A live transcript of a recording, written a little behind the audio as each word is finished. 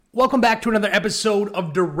Welcome back to another episode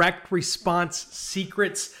of Direct Response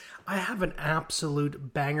Secrets. I have an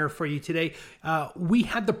absolute banger for you today. We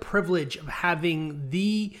had the privilege of having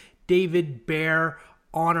the David Baer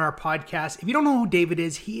on our podcast. If you don't know who David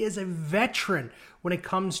is, he is a veteran when it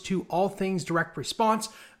comes to all things direct response.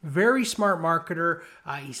 Very smart marketer.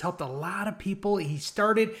 He's helped a lot of people. He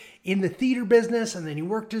started in the theater business and then he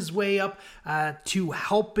worked his way up to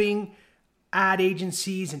helping ad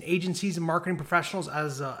agencies and marketing professionals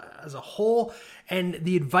as a whole. And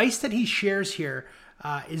the advice that he shares here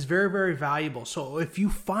is very, very valuable. So if you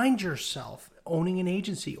find yourself owning an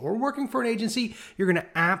agency or working for an agency, you're going to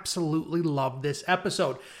absolutely love this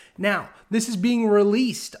episode. Now, this is being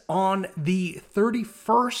released on the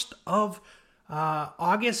 31st of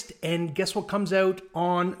August. And guess what comes out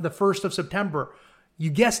on the 1st of September? You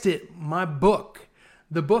guessed it, my book.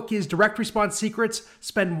 The book is Direct Response Secrets.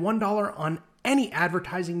 Spend $1 on any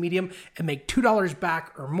advertising medium and make $2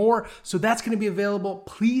 back or more. So that's going to be available.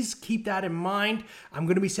 Please keep that in mind. I'm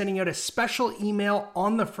going to be sending out a special email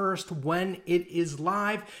on the 1st when it is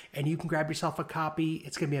live, and you can grab yourself a copy.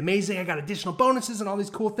 It's going to be amazing. I got additional bonuses and all these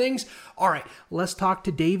cool things. All right, let's talk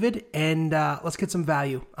to David and let's get some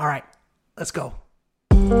value. All right, let's go.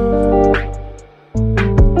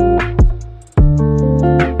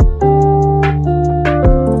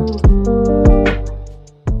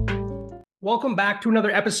 Welcome back to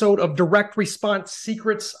another episode of Direct Response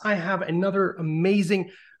Secrets. I have another amazing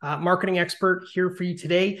marketing expert here for you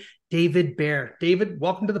today, David Baer. David,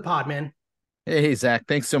 welcome to the pod, man. Hey, Zach.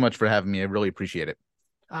 Thanks so much for having me. I really appreciate it.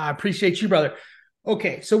 I appreciate you, brother.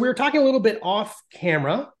 Okay, so we were talking a little bit off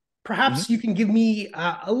camera. Perhaps you can give me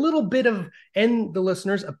a little bit of, and the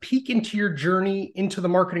listeners, a peek into your journey into the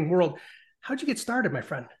marketing world. How'd you get started, my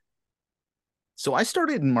friend? So I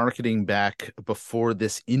started in marketing back before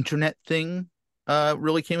this internet thing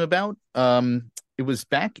really came about. It was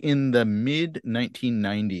back in the mid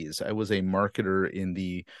 1990s. I was a marketer in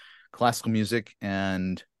the classical music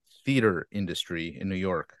and theater industry in New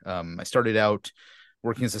York. I started out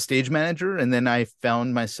working as a stage manager, and then I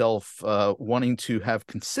found myself wanting to have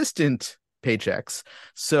consistent paychecks.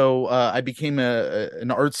 So I became an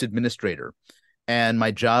arts administrator. And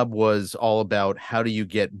my job was all about how do you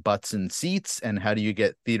get butts in seats and how do you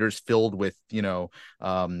get theaters filled with,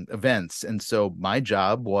 events. And so my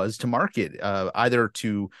job was to market, either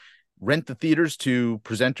to rent the theaters to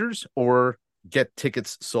presenters or get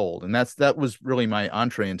tickets sold. And that was really my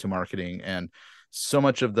entree into marketing. And so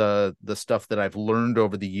much of the stuff that I've learned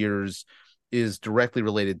over the years is directly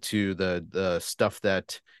related to the stuff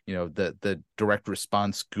that, the direct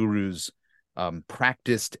response gurus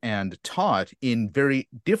practiced and taught in very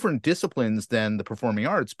different disciplines than the performing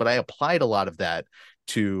arts, but I applied a lot of that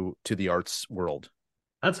to the arts world.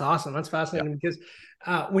 That's awesome. That's fascinating because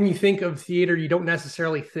when you think of theater, you don't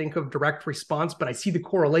necessarily think of direct response, but I see the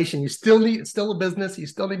correlation. It's still a business. You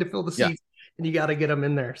still need to fill the seats. And you got to get them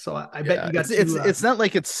in there. So I bet you got it's not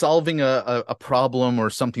like it's solving a problem or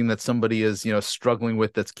something that somebody is, struggling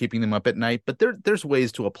with that's keeping them up at night, but there's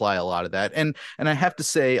ways to apply a lot of that. And I have to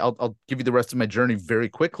say, I'll give you the rest of my journey very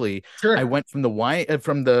quickly. Sure. I went from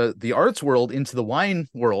the arts world into the wine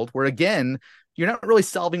world, where again, you're not really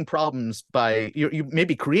solving problems by you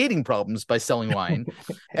maybe creating problems by selling wine.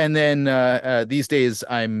 And then these days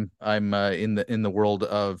I'm in the world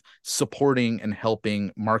of supporting and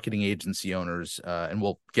helping marketing agency owners, and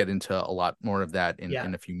we'll get into a lot more of that in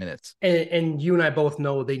a few minutes. And you and I both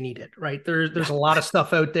know they need it, right? There's a lot of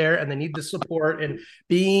stuff out there and they need the support, and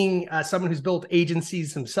being someone who's built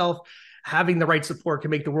agencies himself, having the right support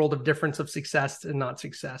can make the world of difference of success and not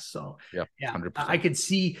success. So 100%. I could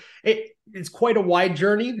see it. It's quite a wide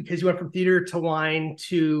journey because you went from theater to wine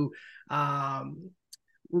to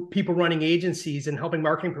people running agencies and helping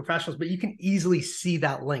marketing professionals, but you can easily see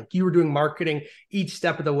that link. You were doing marketing each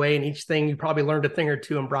step of the way, and each thing you probably learned a thing or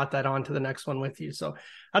two and brought that on to the next one with you. So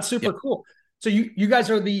that's super cool. So you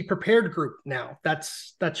guys are the Prepared Group now.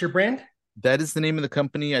 That's your brand? That is the name of the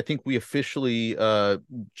company. I think we officially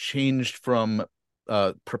changed from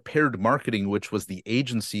Prepared Marketing, which was the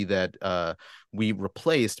agency that we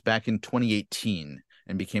replaced back in 2018,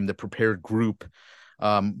 and became the Prepared Group.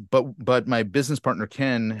 But my business partner,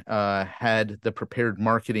 Ken, had the Prepared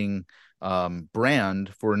Marketing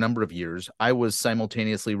brand for a number of years. I was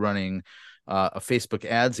simultaneously running a Facebook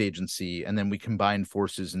ads agency, and then we combined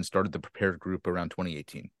forces and started the Prepared Group around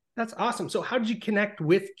 2018. That's awesome. So how did you connect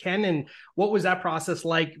with Ken, and what was that process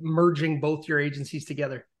like, merging both your agencies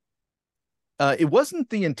together? It wasn't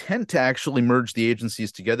the intent to actually merge the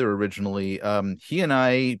agencies together originally. He and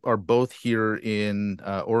I are both here in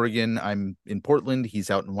Oregon. I'm in Portland.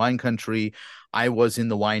 He's out in wine country. I was in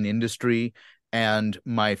the wine industry. and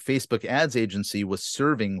my Facebook ads agency was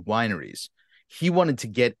serving wineries. He wanted to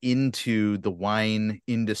get into the wine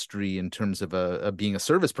industry in terms of being a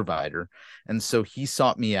service provider, and so he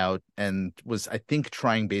sought me out and was, I think,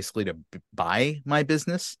 trying basically to buy my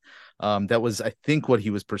business. That was, I think, what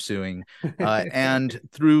he was pursuing. And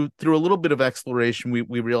through a little bit of exploration,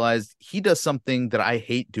 we realized he does something that I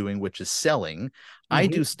hate doing, which is selling. I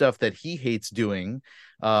do stuff that he hates doing.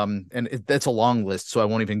 That's a long list, so I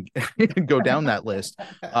won't even go down that list.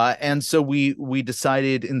 And so we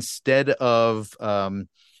decided, instead of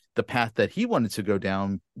the path that he wanted to go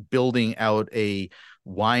down, building out a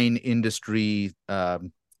wine industry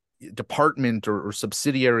department or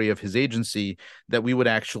subsidiary of his agency, that we would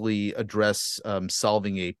actually address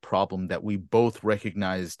solving a problem that we both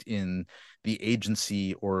recognized in the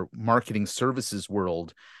agency or marketing services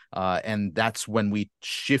world. And that's when we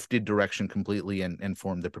shifted direction completely and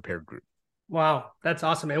formed the Prepared Group. Wow, that's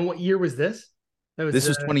awesome. And what year was this? That was This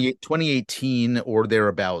was 2018 or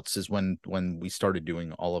thereabouts, is when we started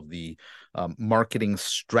doing all of the marketing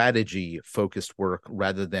strategy focused work,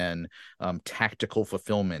 rather than tactical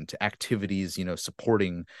fulfillment activities,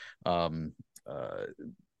 supporting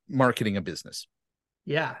marketing a business.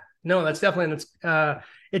 Yeah, no, that's definitely,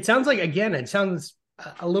 it sounds like, again, it sounds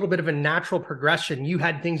a little bit of a natural progression. You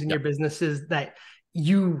had things in your businesses that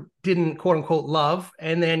you didn't, quote unquote, love,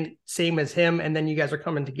 and then same as him, and then you guys are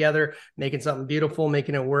coming together, making something beautiful,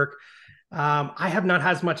 making it work. I have not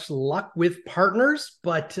had as much luck with partners,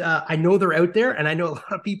 but I know they're out there, and I know a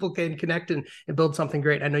lot of people can connect and build something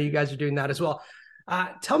great. I know you guys are doing that as well.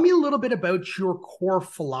 Tell me a little bit about your core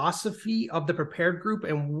philosophy of the Prepared Group,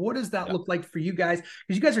 and what does that look like for you guys?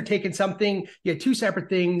 Because you guys are taking something, you had two separate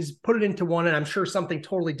things, put it into one, and I'm sure something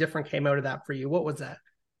totally different came out of that for you. What was that?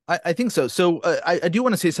 I think so. So I do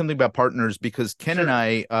want to say something about partners, because Ken and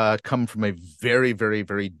I come from a very, very,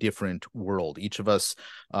 very different world. Each of us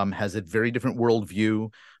has a very different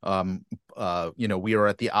worldview. We are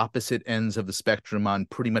at the opposite ends of the spectrum on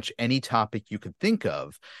pretty much any topic you could think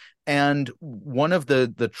of. And one of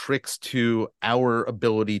the tricks to our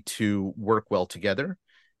ability to work well together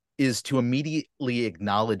is to immediately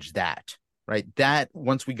acknowledge that. Right. That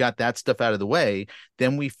once we got that stuff out of the way,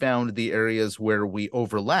 then we found the areas where we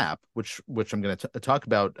overlap, which I'm going to talk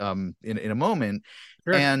about in a moment.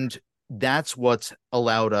 Sure. And that's what's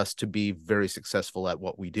allowed us to be very successful at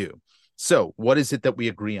what we do. So what is it that we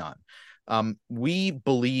agree on? We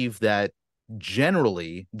believe that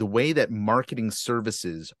generally the way that marketing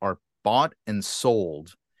services are bought and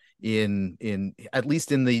sold in at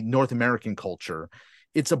least in the North American culture,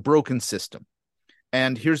 it's a broken system.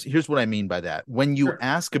 And here's what I mean by that. When you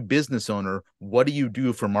ask a business owner, what do you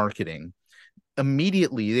do for marketing?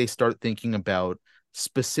 Immediately they start thinking about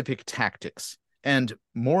specific tactics. And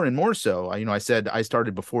more so, I said I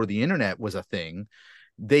started before the internet was a thing.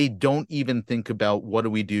 They don't even think about what do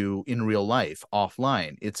we do in real life,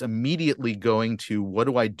 offline. It's immediately going to, what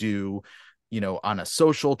do I do, on a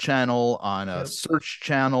social channel, on a search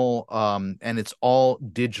channel, and it's all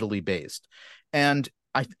digitally based. And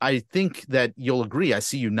I think that you'll agree, I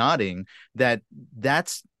see you nodding, that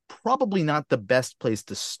that's probably not the best place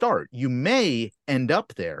to start. You may end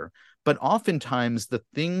up there, but oftentimes the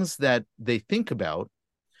things that they think about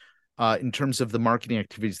in terms of the marketing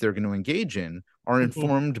activities they're going to engage in are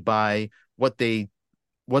informed by what they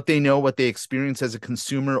know, what they experience as a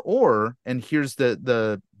consumer, or, and here's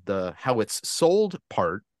the how it's sold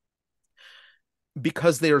part,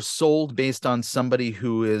 because they are sold based on somebody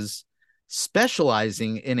who is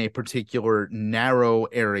specializing in a particular narrow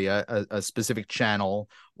area, a specific channel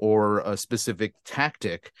or a specific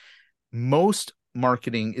tactic. Most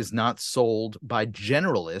marketing is not sold by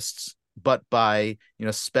generalists, but by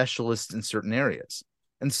specialists in certain areas.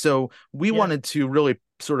 And so we wanted to really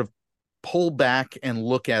sort of pull back and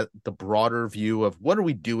look at the broader view of what are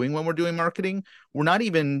we doing when we're doing marketing. We're not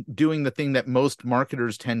even doing the thing that most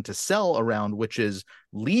marketers tend to sell around, which is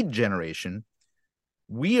lead generation.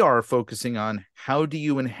 We are focusing on, how do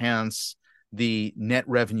you enhance the net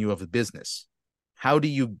revenue of the business? How do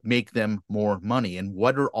you make them more money? And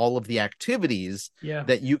what are all of the activities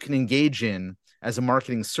that you can engage in as a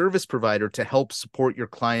marketing service provider to help support your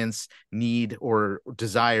clients' need or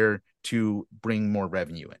desire to bring more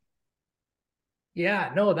revenue in?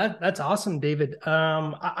 Yeah, no, that's awesome, David.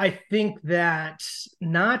 I think that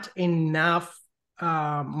not enough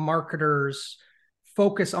marketers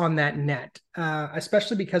focus on that net,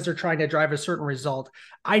 especially because they're trying to drive a certain result.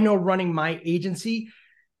 I know, running my agency,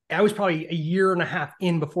 I was probably a year and a half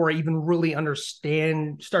in before I even really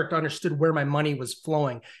start to understood where my money was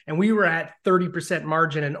flowing. And we were at 30%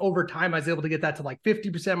 margin. And over time, I was able to get that to like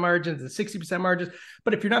 50% margins and 60% margins.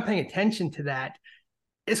 But if you're not paying attention to that,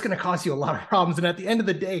 it's going to cause you a lot of problems. And at the end of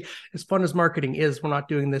the day, as fun as marketing is, we're not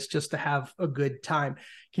doing this just to have a good time.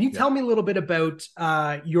 Can you Yeah. tell me a little bit about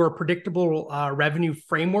your predictable revenue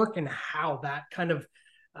framework and how that kind of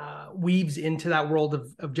weaves into that world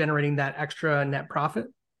of generating that extra net profit?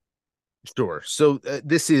 Sure. So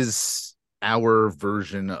this is our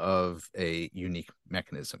version of a unique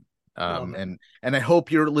mechanism. Love it. And I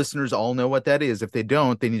hope your listeners all know what that is. If they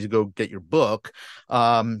don't, they need to go get your book.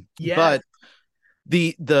 Yes. But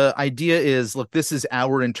the idea is, look, this is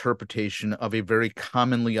our interpretation of a very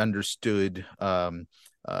commonly understood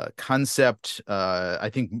concept. I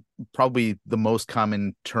think probably the most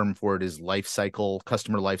common term for it is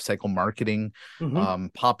customer life cycle marketing, Mm-hmm.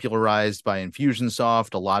 popularized by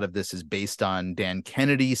Infusionsoft. A lot of this is based on Dan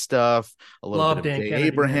Kennedy stuff, a little bit Love of Dan Jay Kennedy,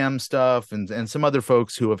 man. Abraham stuff, and some other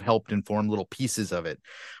folks who have helped inform little pieces of it.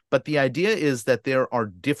 But the idea is that there are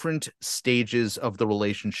different stages of the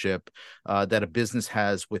relationship that a business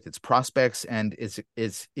has with its prospects and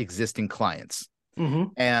its existing clients. Mm-hmm.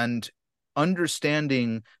 And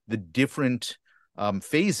understanding the different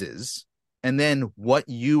phases, and then what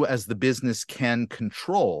you as the business can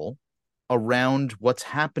control around what's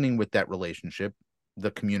happening with that relationship,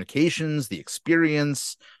 the communications, the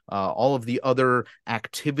experience, all of the other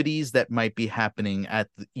activities that might be happening at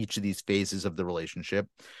each of these phases of the relationship,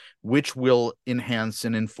 which will enhance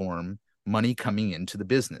and inform money coming into the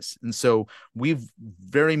business. And so we've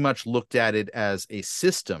very much looked at it as a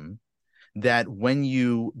system that when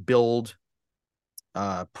you build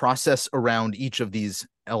process around each of these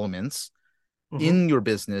elements Mm-hmm. in your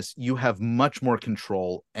business, you have much more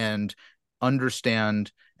control and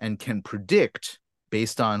understand and can predict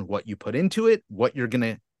based on what you put into it, what you're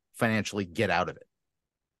going to financially get out of it.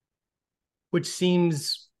 Which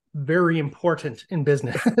seems very important in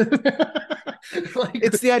business. Like,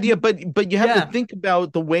 It's the idea, but you have to yeah, think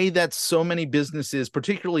about the way that so many businesses,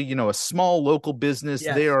 particularly, a small local business,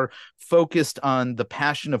 they yes. are focused on the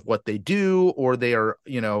passion of what they do, or they are,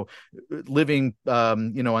 living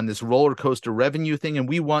on this roller coaster revenue thing. And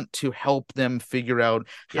we want to help them figure out,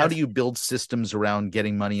 how do Yes. you build systems around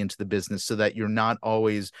getting money into the business so that you're not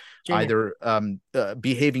always Jamie, either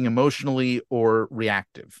behaving emotionally or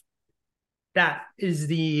reactive. that is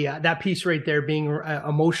that piece right there, being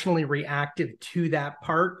emotionally reactive to that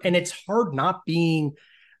part. And it's hard not being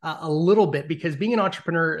a little bit, because being an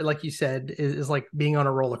entrepreneur, like you said, is like being on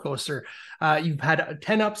a roller coaster. You've had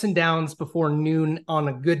 10 ups and downs before noon on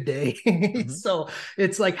a good day. Mhm. So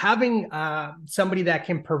it's like having somebody that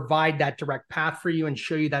can provide that direct path for you and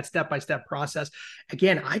show you that step-by-step process.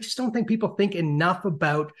 Again, I just don't think people think enough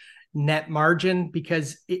about net margin,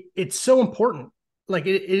 because it's so important. Like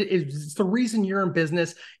it's the reason you're in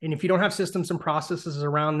business. And if you don't have systems and processes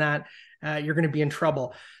around that, you're going to be in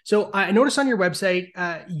trouble. So I noticed on your website,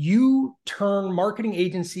 you turn marketing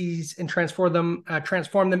agencies and transform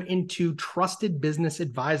them into trusted business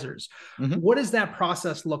advisors. Mhm. What does that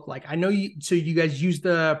process look like? I know you guys use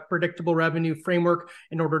the predictable revenue framework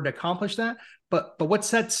in order to accomplish that, but what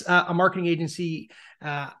sets a marketing agency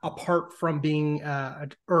apart from being,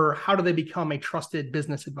 or how do they become a trusted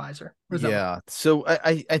business advisor? What does that look Yeah. So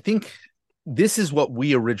I think this is what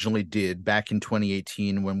we originally did back in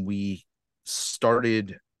 2018 when we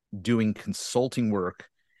started doing consulting work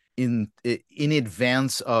in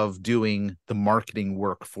advance of doing the marketing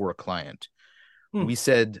work for a client. like? We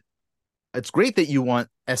said, it's great that you want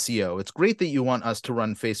SEO. It's great that you want us to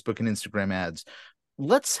run Facebook and Instagram ads.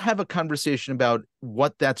 Let's have a conversation about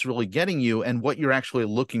what that's really getting you and what you're actually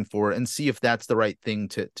looking for, and see if that's the right thing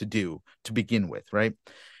to do to begin with, right?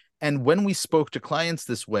 And when we spoke to clients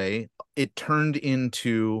this way, it turned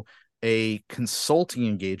into a consulting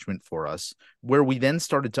engagement for us, where we then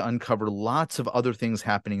started to uncover lots of other things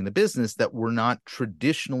happening in the business that were not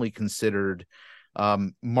traditionally considered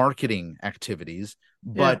marketing activities,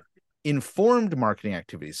 Yeah. but informed marketing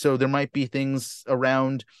activities. So there might be things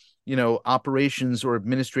around, operations or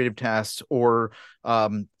administrative tasks, or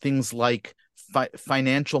things like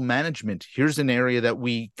financial management. Here's an area that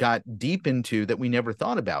we got deep into that we never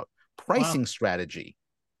thought about: Wow. pricing strategy,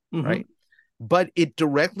 Mm-hmm. right? But it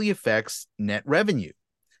directly affects net revenue.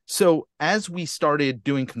 So as we started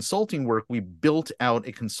doing consulting work, we built out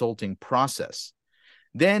a consulting process.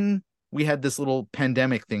 Then we had this little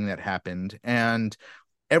pandemic thing that happened, and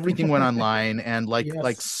everything went online. And like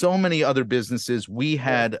Yes. so many other businesses, we Yeah.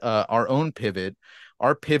 had our own pivot.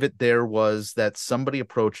 Our pivot there was that somebody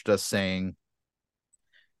approached us saying,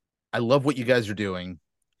 I love what you guys are doing.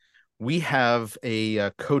 we have a,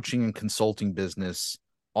 coaching and consulting business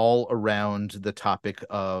all around the topic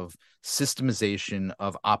of systemization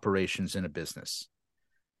of operations in a business.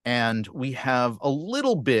 And we have a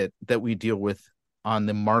little bit that we deal with on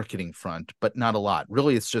the marketing front, but not a lot.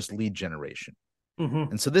 Really, it's just lead generation. Hmm.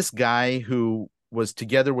 And so this guy who was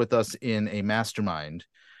together with us in a mastermind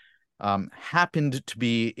happened to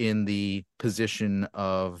be in the position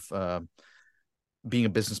of being a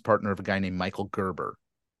business partner of a guy named Michael Gerber.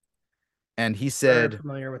 And he Very said,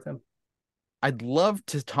 familiar with him. I'd love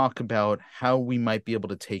to talk about how we might be able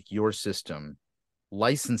to take your system,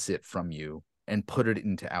 license it from you, and put it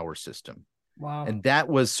into our system. Wow. And that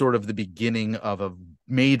was sort of the beginning of a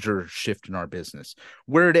major shift in our business.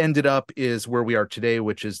 Where it ended up is where we are today,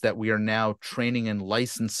 which is that we are now training and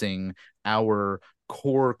licensing our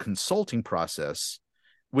core consulting process,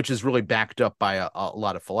 which is really backed up by a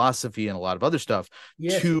lot of philosophy and a lot of other stuff,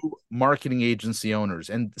 Yes. to marketing agency owners.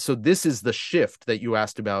 And so this is the shift that you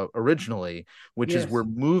asked about originally, which is we're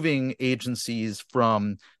Yes. moving agencies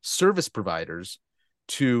from service providers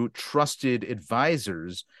to trusted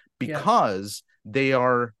advisors Yes. because they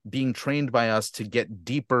are being trained by us to get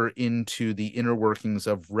deeper into the inner workings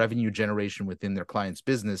of revenue generation within their client's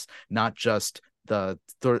business, not just the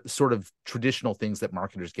sort of traditional things that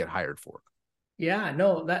marketers get hired for. Yeah,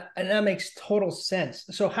 no, that makes total sense.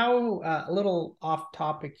 So how a little off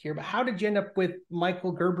topic here, but how did you end up with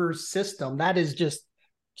Michael Gerber's system? That is just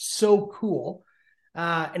so cool.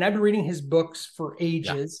 And I've been reading his books for Yeah.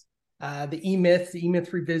 ages. The E Myth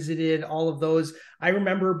Revisited, all of those. I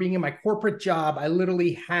remember being in my corporate job. I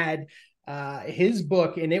literally had his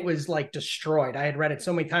book and it was like destroyed. I had read it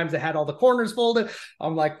so many times. I had all the corners folded.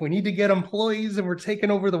 I'm like, we need to get employees and we're taking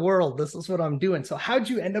over the world. This is what I'm doing. So how'd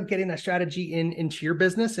you end up getting that strategy into your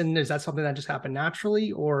business? And is that something that just happened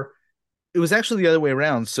naturally or It was actually the other way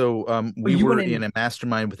around. So we you were went in in? a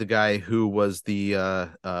mastermind with a guy who was the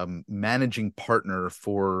managing partner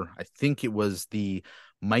for, I think it was the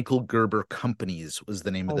Michael Gerber Companies was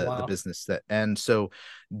the name of Oh, the wow. business. That, and so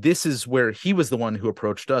this is where he was the one who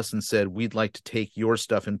approached us and said, we'd like to take your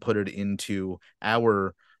stuff and put it into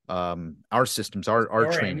our systems, our Sorry,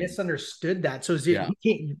 I training. misunderstood that. So is it, Yeah.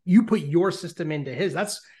 he can't, you put your system into his.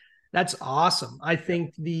 That's awesome. I Yeah.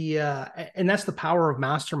 think and that's the power of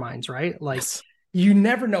masterminds, right? Like Yes. you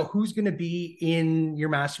never know who's going to be in your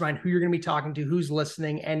mastermind, who you're going to be talking to, who's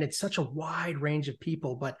listening, and it's such a wide range of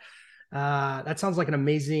people. But that sounds like an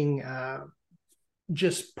amazing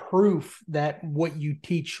just proof that what you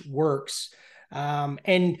teach works.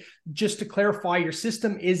 And just to clarify, your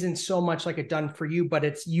system isn't so much like a done for you, but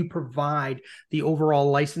it's you provide the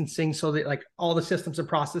overall licensing so that like all the systems and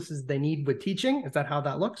processes they need with teaching. Is that how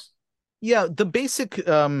that looks? Yeah, the basic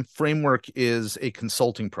framework is a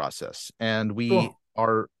consulting process, and we Cool.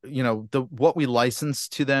 are, the what we license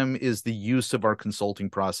to them is the use of our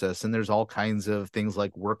consulting process, and there's all kinds of things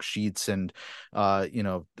like worksheets and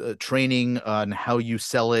training on how you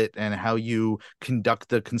sell it and how you conduct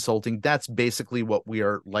the consulting. That's basically what we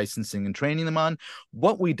are licensing and training them on.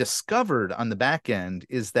 What we discovered on the back end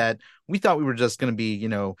is that we thought we were just going to be,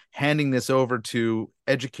 handing this over to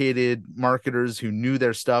educated marketers who knew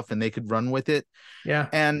their stuff and they could run with it. Yeah.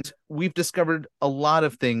 And we've discovered a lot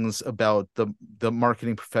of things about the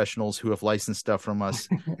marketing professionals who have licensed stuff from us,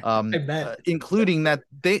 I bet. including that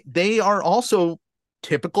they are also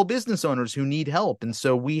typical business owners who need help. And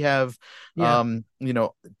so we have, Yeah.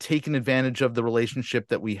 taken advantage of the relationship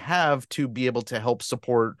that we have to be able to help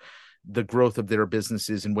support the growth of their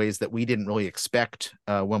businesses in ways that we didn't really expect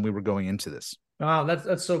when we were going into this. Wow,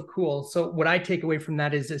 that's so cool. So what I take away from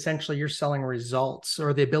that is essentially you're selling results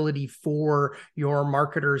or the ability for your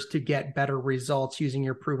marketers to get better results using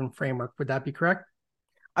your proven framework. Would that be correct?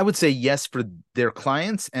 I would say yes for their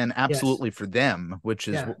clients and Yes. absolutely for them,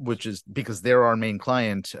 Yeah. which is because they're our main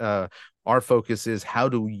client. Our focus is how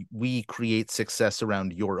do we create success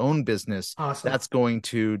around your own business? Awesome. That's going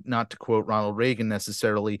to, not to quote Ronald Reagan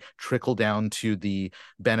necessarily, trickle down to the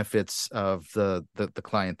benefits of the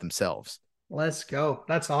client themselves. Let's go.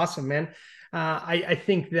 That's awesome, man. I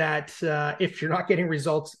think that if you're not getting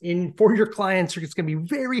results in for your clients, it's going to be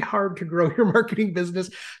very hard to grow your marketing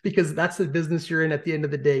business because that's the business you're in at the end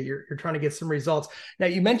of the day. You're trying to get some results. Now,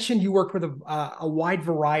 you mentioned you work with a wide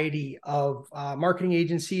variety of marketing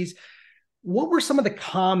agencies. What were some of the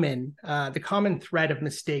common thread of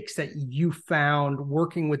mistakes that you found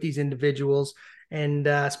working with these individuals, and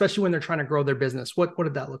especially when they're trying to grow their business? What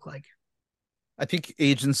did that look like? I think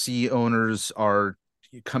agency owners are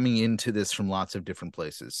coming into this from lots of different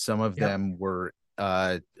places. Some of Yep. them were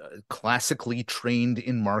classically trained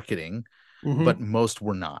in marketing, but Mm-hmm. most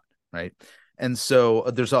were not, right? And so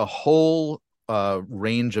there's a whole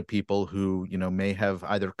range of people who, may have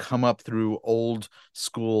either come up through old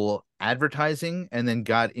school advertising and then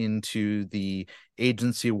got into the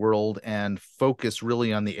agency world and focus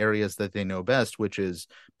really on the areas that they know best, which is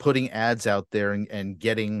putting ads out there and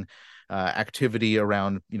getting activity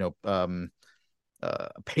around,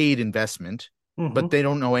 paid investment, but they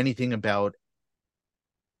don't know anything about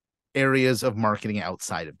areas of marketing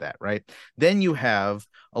outside of that, right? Then you have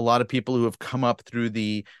a lot of people who have come up through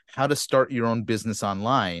the how to start your own business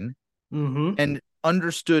online and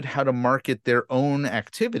understood how to market their own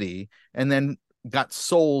activity, and then got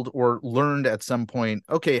sold or learned at some point,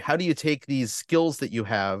 okay, how do you take these skills that you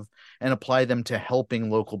have and apply them to helping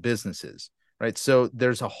local businesses? Right. So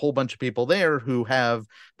there's a whole bunch of people there who have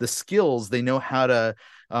the skills. They know how to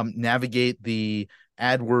navigate the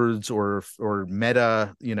AdWords or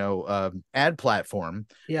Meta, ad platform,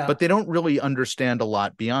 but they don't really understand a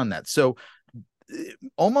lot beyond that. So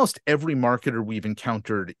almost every marketer we've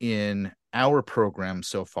encountered in our program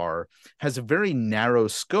so far has a very narrow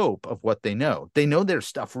scope of what they know. They know their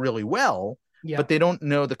stuff really well, but they don't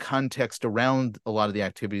know the context around a lot of the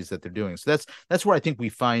activities that they're doing. So that's where I think we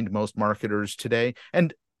find most marketers today.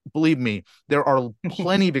 And believe me, there are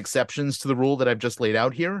plenty of exceptions to the rule that I've just laid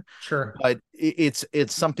out here. Sure. But it's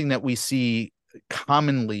something that we see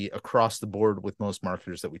commonly across the board with most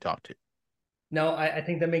marketers that we talk to. No, I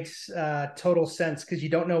think that makes total sense, because you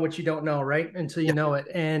don't know what you don't know, right? Until you know it.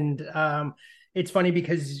 And it's funny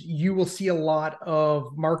because you will see a lot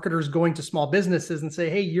of marketers going to small businesses and say,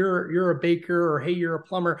 hey, you're a baker, or hey, you're a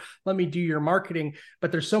plumber, let me do your marketing.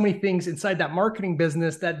 But there's so many things inside that marketing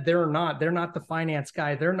business that they're not the finance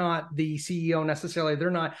guy. They're not the CEO necessarily.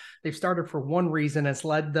 They've started for one reason. It's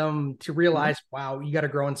led them to realize, wow, you got to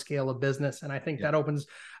grow and scale a business. And I think that opens,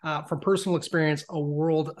 from personal experience, a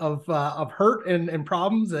world of hurt and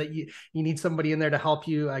problems that you need somebody in there to help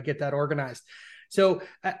you get that organized. So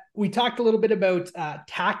we talked a little bit about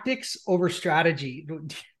tactics over strategy.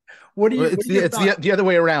 What do you? It's the other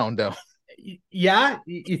way around, though. Yeah,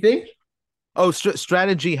 you think? Oh,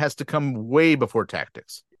 strategy has to come way before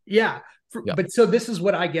tactics. Yeah. But so this is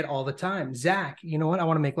what I get all the time. Zach, you know what? I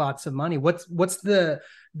want to make lots of money. What's the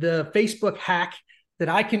Facebook hack that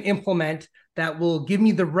I can implement that will give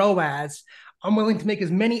me the ROAS? I'm willing to make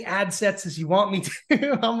as many ad sets as you want me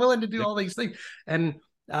to. I'm willing to do all these things. And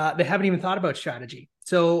they haven't even thought about strategy.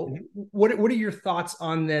 So what are your thoughts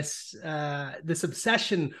on this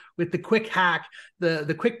obsession with the quick hack,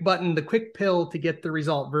 the quick button, the quick pill to get the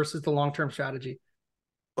result versus the long-term strategy?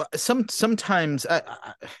 Well, sometimes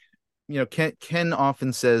Ken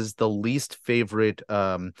often says the least favorite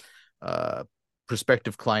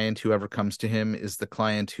prospective client who ever comes to him is the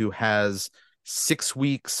client who has 6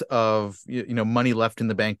 weeks of money left in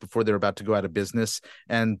the bank before they're about to go out of business,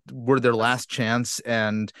 and we're their last chance,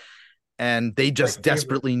 and they just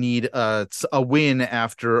desperately need a win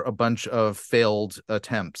after a bunch of failed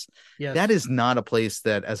attempts. Yes. That is not a place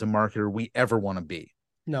that as a marketer we ever want to be.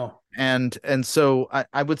 No. And so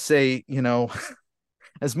I would say,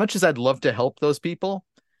 as much as I'd love to help those people,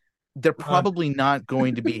 they're probably not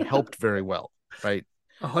going to be helped very well, right?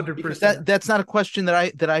 100%. That's not a question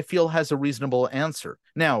that I feel has a reasonable answer.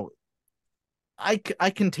 Now, I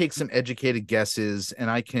can take some educated guesses, and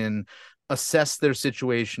I can assess their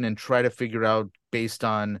situation and try to figure out, based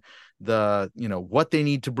on the what they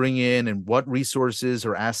need to bring in and what resources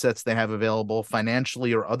or assets they have available,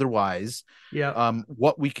 financially or otherwise,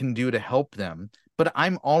 what we can do to help them. But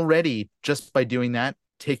I'm already, just by doing that,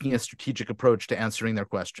 taking a strategic approach to answering their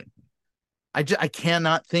question. I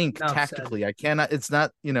cannot think tactically. I cannot. It's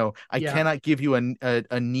not. I cannot give you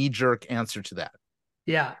a knee-jerk answer to that.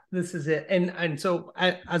 Yeah, this is it. And so,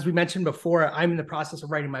 as we mentioned before, I'm in the process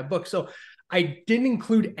of writing my book. So I didn't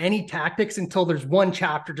include any tactics until there's one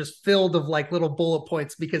chapter just filled of like little bullet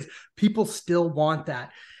points, because people still want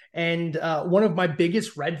that. And one of my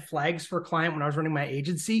biggest red flags for a client when I was running my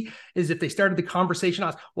agency is if they started the conversation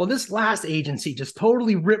off, well, this last agency just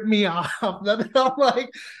totally ripped me off. I'm like,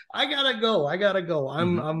 I gotta go.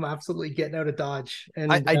 I'm absolutely getting out of Dodge.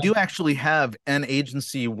 And I do actually have an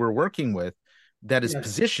agency we're working with that is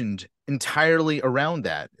positioned entirely around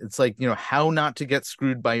that. It's like, how not to get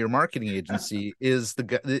screwed by your marketing agency is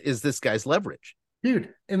this guy's leverage. Dude,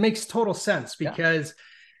 it makes total sense, because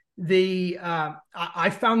I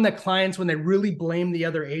found that clients, when they really blame the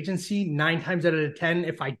other agency, 9 times out of 10,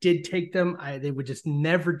 if I did take them, they would just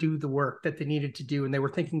never do the work that they needed to do. And they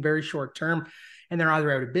were thinking very short term. and they're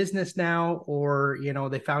either out of business now, or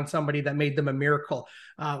they found somebody that made them a miracle.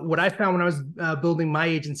 What I found when I was building my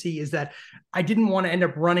agency is that I didn't want to end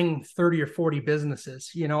up running 30 or 40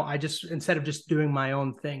 businesses. I just, instead of just doing my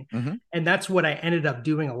own thing. Mm-hmm. And that's what I ended up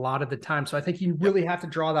doing a lot of the time. So I think you really have to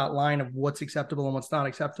draw that line of what's acceptable and what's not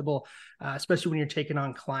acceptable, especially when you're taking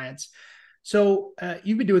on clients. So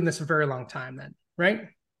you've been doing this a very long time then, right?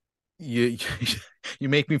 You you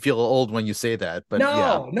make me feel old when you say that, but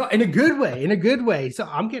no, in a good way, in a good way. So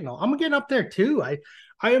I'm getting up there too. I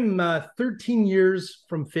am 13 years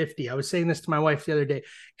from 50. I was saying this to my wife the other day.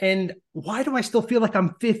 And why do I still feel like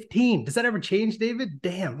I'm 15? Does that ever change, David?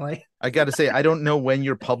 Damn, like I got to say, I don't know when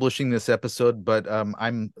you're publishing this episode, but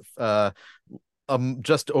I'm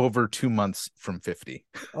just over 2 months from 50.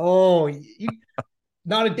 Oh,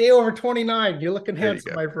 not a day over 29. You're looking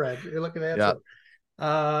handsome, my friend. You're looking handsome.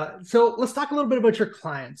 So let's talk a little bit about your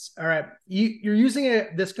clients. All right. You're using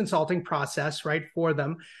this consulting process, right, for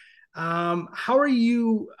them. How are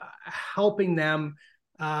you helping them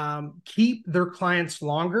keep their clients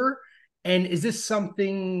longer? And is this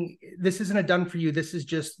something, this isn't a done for you, this is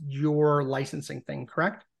just your licensing thing,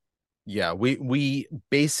 correct? Yeah, we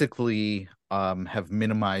basically have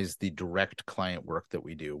minimized the direct client work that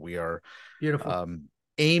we do. We are beautiful.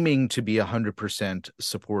 Aiming to be 100%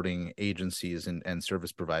 supporting agencies and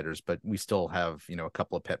service providers, but we still have, a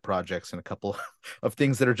couple of pet projects and a couple of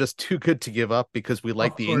things that are just too good to give up because we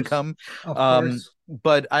like the income. Of course.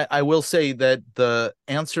 But I will say that the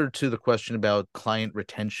answer to the question about client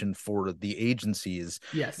retention for the agencies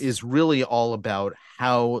is really all about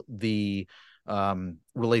how the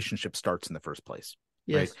relationship starts in the first place.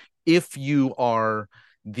 Yes. Right? If you are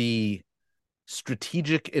the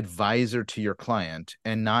strategic advisor to your client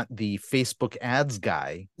and not the Facebook ads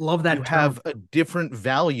guy, love that you have a different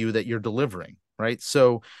value that you're delivering, right?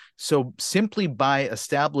 So simply by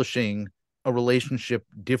establishing a relationship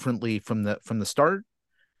differently from the start,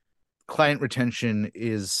 client retention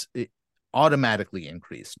is automatically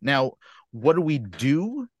increased. Now, what do we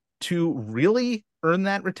do to really earn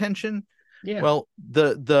that retention? Yeah. Well,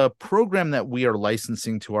 the program that we are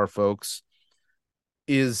licensing to our folks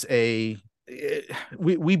is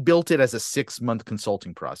we built it as a 6-month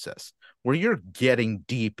consulting process where you're getting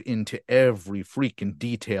deep into every freaking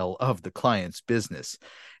detail of the client's business.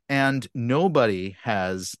 And nobody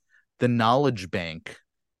has the knowledge bank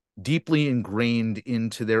deeply ingrained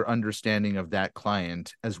into their understanding of that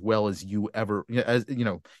client as well as you ever,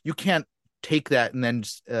 you can't take that and then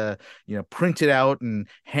just, print it out and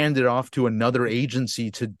hand it off to another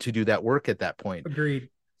agency to do that work at that point. Agreed.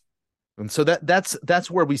 And so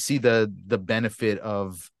that's where we see the benefit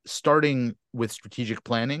of starting with strategic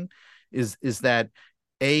planning is that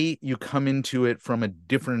you come into it from a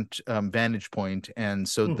different vantage point, and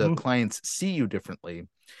so the clients see you differently,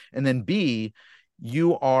 and then B,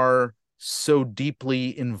 you are so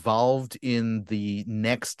deeply involved in the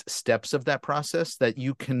next steps of that process that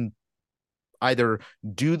you can either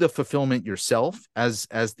do the fulfillment yourself as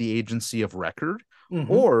the agency of record,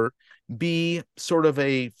 or be sort of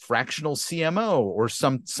a fractional CMO or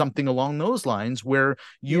something along those lines where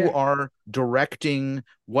you are directing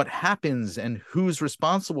what happens and who's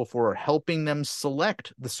responsible for helping them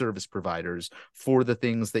select the service providers for the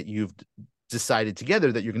things that you've decided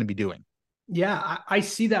together that you're going to be doing. Yeah, I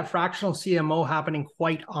see that fractional CMO happening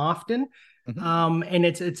quite often. And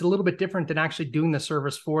it's a little bit different than actually doing the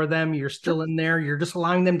service for them. You're still in there. You're just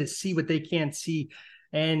allowing them to see what they can't see.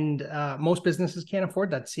 And most businesses can't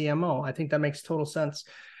afford that CMO. I think that makes total sense.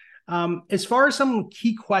 As far as some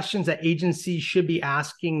key questions that agencies should be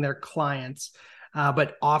asking their clients,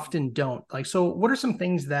 but often don't. So what are some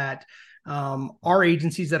things that our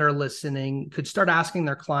agencies that are listening could start asking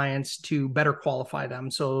their clients to better qualify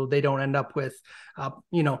them so they don't end up with,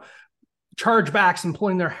 chargebacks and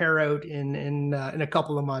pulling their hair out in a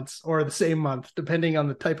couple of months or the same month, depending on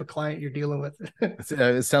the type of client you're dealing with.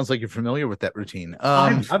 It sounds like you're familiar with that routine.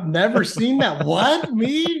 I've never seen that. What?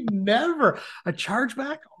 Me? Never. A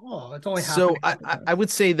chargeback? Oh, it's only happening. So I would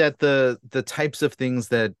say that the types of things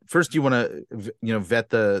that first you want to vet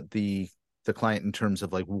the client in terms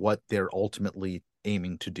of like what they're ultimately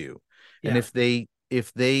aiming to do, and if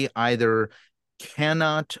they either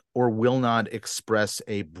cannot or will not express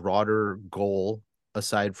a broader goal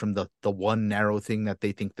aside from the one narrow thing that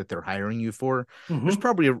they think that they're hiring you for, there's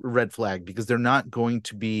probably a red flag, because they're not going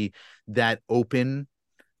to be that open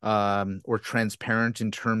or transparent in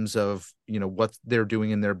terms of what they're doing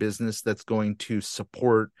in their business that's going to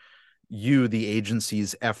support you, the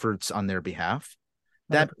agency's efforts on their behalf.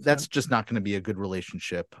 That's just not going to be a good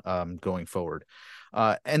relationship going forward.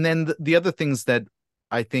 And then the other things that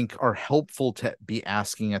I think are helpful to be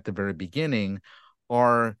asking at the very beginning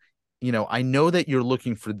are, I know that you're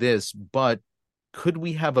looking for this, but could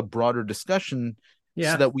we have a broader discussion so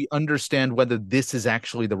Yeah. that we understand whether this is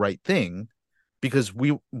actually the right thing? Because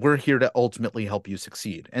we're here to ultimately help you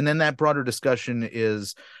succeed. And then that broader discussion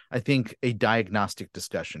is, I think, a diagnostic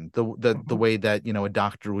discussion, the way that, a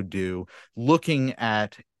doctor would do, looking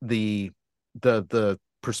at the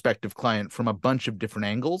prospective client from a bunch of different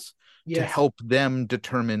angles to Yes. help them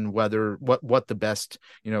determine what the best,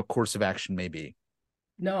 course of action may be.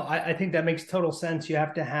 No, I think that makes total sense. You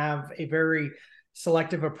have to have a very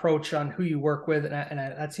selective approach on who you work with,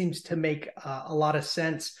 that seems to make a lot of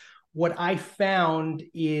sense. What I found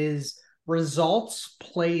is results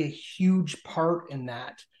play a huge part in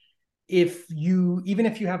that. Even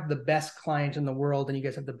if you have the best client in the world and you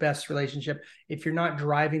guys have the best relationship, if you're not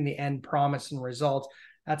driving the end promise and results,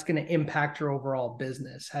 that's going to impact your overall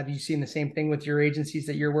business. Have you seen the same thing with your agencies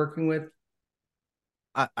that you're working with?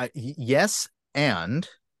 Yes, and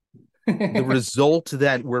the result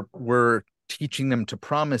that we're teaching them to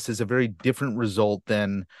promise is a very different result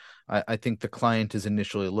than I think the client is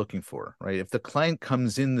initially looking for, right? If the client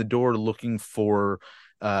comes in the door looking for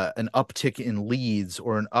an uptick in leads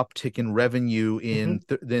or an uptick in revenue in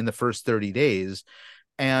the first 30 days,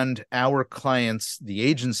 and our clients, the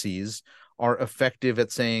agencies, are effective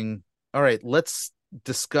at saying, all right, let's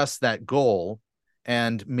discuss that goal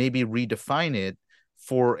and maybe redefine it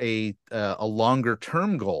for a longer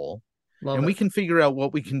term goal, Love and it. we can figure out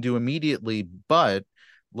what we can do immediately, but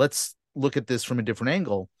let's look at this from a different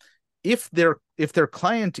angle. If their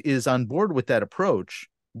client is on board with that approach,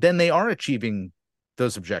 then they are achieving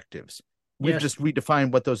those objectives. We've Yes. just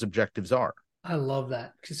redefined what those objectives are. I love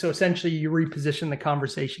that. So essentially, you reposition the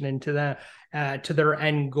conversation into to their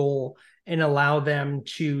end goal and allow them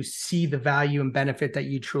to see the value and benefit that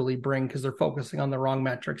you truly bring because they're focusing on the wrong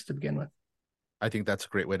metrics to begin with. I think that's a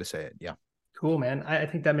great way to say it. Yeah. Cool, man. I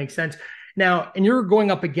think that makes sense. Now, and you're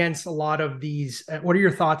going up against a lot of these. What are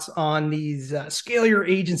your thoughts on these scale your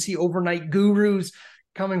agency overnight gurus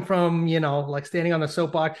coming from, like standing on the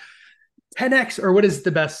soapbox? 10x, or what is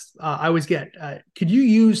the best I always get? Could you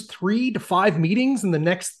use 3 to 5 meetings in the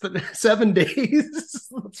next 7 days?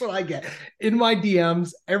 That's what I get in my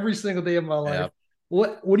DMs every single day of my life. Yeah.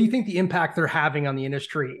 What do you think the impact they're having on the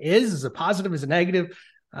industry is? Is it positive? Is it negative?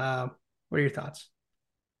 What are your thoughts?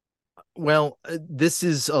 Well, this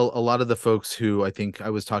is a lot of the folks who I think I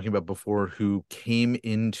was talking about before who came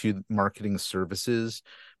into marketing services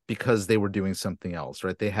because they were doing something else,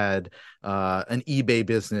 right? They had an eBay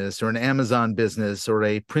business or an Amazon business or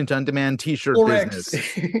a print on demand t-shirt 4x.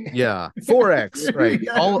 business. Yeah, Forex, right?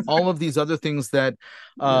 Yes. All of these other things that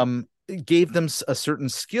gave them a certain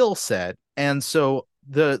skill set. And so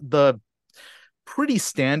the pretty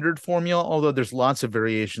standard formula, although there's lots of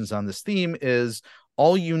variations on this theme, is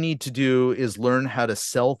all you need to do is learn how to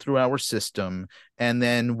sell through our system, and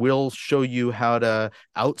then we'll show you how to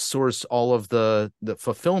outsource all of the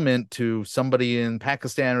fulfillment to somebody in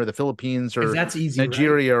Pakistan or the Philippines Because or that's easy, right?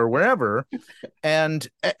 Nigeria or wherever. And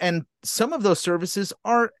some of those services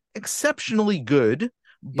are exceptionally good,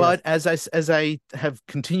 Yes. but as I have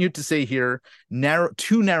continued to say here,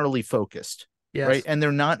 too narrowly focused. Right. Yes. And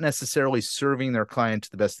they're not necessarily serving their client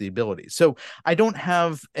to the best of the ability. So I don't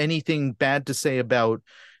have anything bad to say about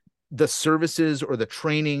the services or the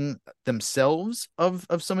training themselves of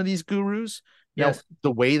some of these gurus. Now, Yes.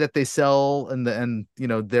 the way that they sell and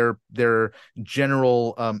their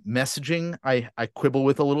general messaging, I quibble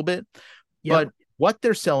with a little bit, but Yep. what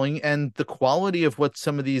they're selling and the quality of what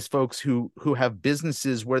some of these folks who have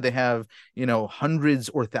businesses where they have hundreds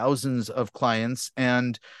or thousands of clients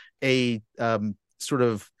and a sort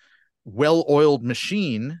of well-oiled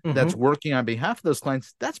machine that's Mm-hmm. working on behalf of those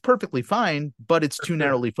clients, that's perfectly fine, but it's For too sure.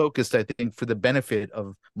 narrowly focused, I think, for the benefit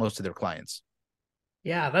of most of their clients.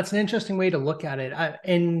 Yeah, that's an interesting way to look at it.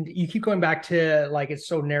 And you keep going back to like it's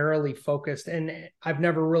so narrowly focused, and I've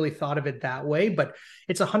never really thought of it that way, but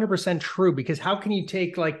it's 100% true because how can you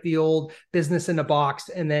take like the old business in a box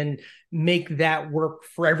and then make that work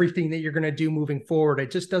for everything that you're going to do moving forward?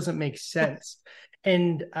 It just doesn't make sense.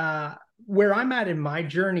 And where I'm at in my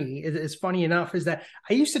journey is funny enough is that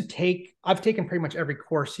I've taken pretty much every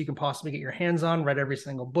course you can possibly get your hands on, read every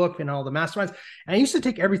single book and all the masterminds, and I used to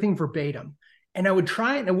take everything verbatim. And I would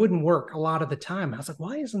try it and it wouldn't work a lot of the time. I was like,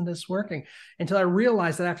 why isn't this working? Until I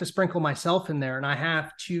realized that I have to sprinkle myself in there and I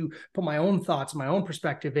have to put my own thoughts, my own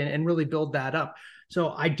perspective in and really build that up.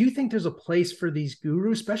 So I do think there's a place for these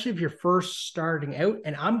gurus, especially if you're first starting out.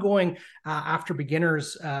 And I'm going after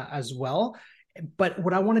beginners as well. But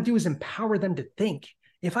what I want to do is empower them to think.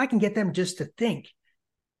 If I can get them just to think,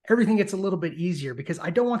 everything gets a little bit easier because I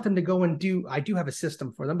don't want them to go and do, I do have a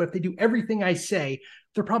system for them, but if they do everything I say,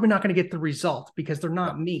 they're probably not going to get the result because they're Yep.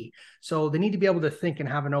 not me. So they need to be able to think and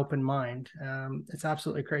have an open mind. It's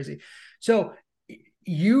absolutely crazy. So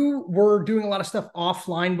you were doing a lot of stuff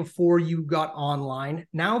offline before you got online.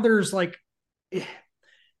 Now there's like, it's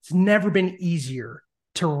never been easier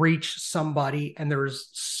to reach somebody, and there's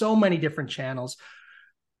so many different channels.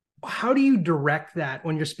 How do you direct that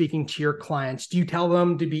when you're speaking to your clients? Do you tell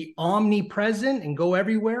them to be omnipresent and go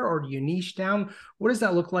everywhere, or do you niche down? What does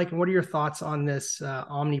that look like, and what are your thoughts on this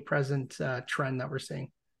omnipresent trend that we're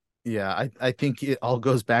seeing? Yeah, I think it all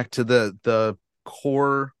goes back to the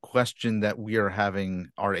core question that we are having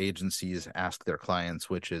our agencies ask their clients,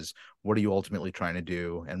 which is, what are you ultimately trying to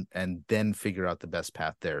do? And then figure out the best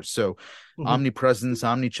path there. So Mm-hmm. omnipresence,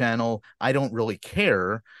 omnichannel, I don't really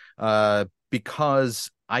care,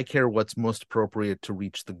 because I care what's most appropriate to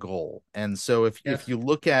reach the goal. And so if Yes, you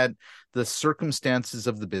look at the circumstances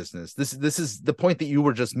of the business, this is the point that you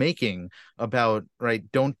were just making about, right,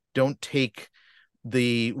 don't take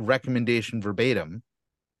the recommendation verbatim.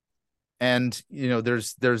 And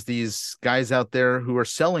there's these guys out there who are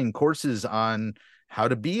selling courses on how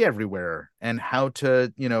to be everywhere and how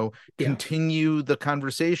to yeah, continue the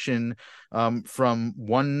conversation, from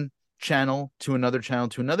one channel to another channel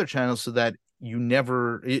to another channel, so that you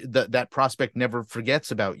never that prospect never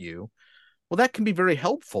forgets about you. Well, that can be very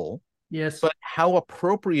helpful, yes, but how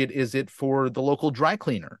appropriate is it for the local dry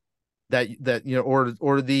cleaner,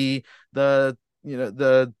 or the the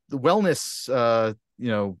wellness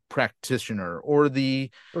practitioner, or the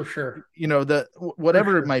for sure, the for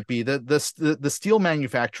whatever it sure. might be, the steel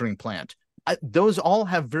manufacturing plant. Those all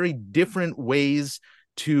have very different ways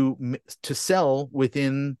to sell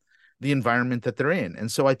within the environment that they're in.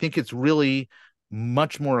 And so I think it's really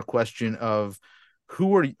much more a question of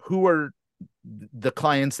who are the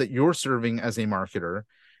clients that you're serving as a marketer,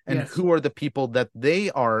 and Yes. who are the people that they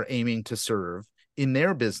are aiming to serve in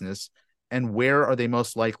their business, and where are they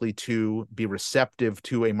most likely to be receptive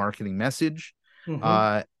to a marketing message, Mm-hmm.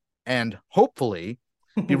 uh, and hopefully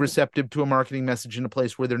be receptive to a marketing message in a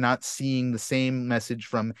place where they're not seeing the same message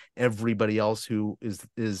from everybody else who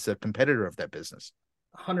is a competitor of that business.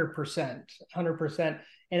 100%, 100%.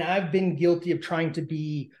 And I've been guilty of trying to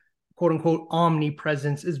be quote unquote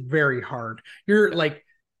omnipresence is very hard. You're like,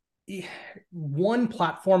 one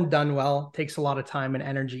platform done well takes a lot of time and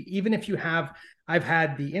energy. Even if you have, I've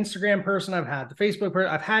had the Instagram person, I've had the Facebook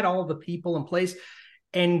person, I've had all the people in place,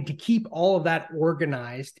 and to keep all of that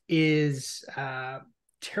organized is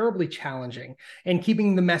terribly challenging, and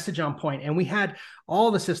keeping the message on point. And we had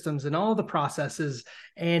all the systems and all the processes.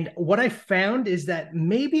 And what I found is that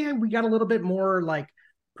maybe we got a little bit more like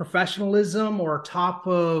professionalism or top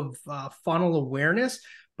of funnel awareness,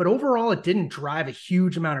 but overall it didn't drive a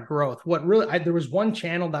huge amount of growth. What really, there was one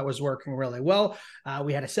channel that was working really well.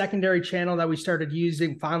 We had a secondary channel that we started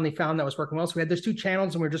using, finally found that was working well. So we had those two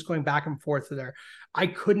channels, and we are just going back and forth there. I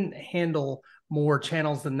couldn't handle more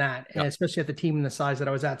channels than that, and Yeah. especially at the team and the size that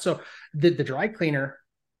I was at. So the dry cleaner,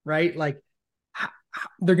 right? Like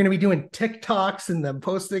they're going to be doing TikToks and then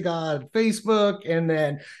posting on Facebook and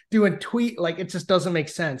then doing tweet. Like it just doesn't make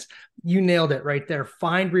sense. You nailed it right there.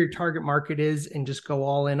 Find where your target market is and just go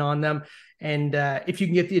all in on them. And if you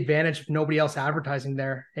can get the advantage of nobody else advertising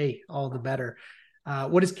there, hey, all the better.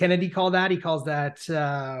 What does Kennedy call that? He calls that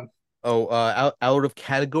Oh, out of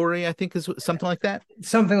category, I think, is something like that.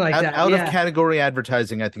 something like that. Out of Yeah. category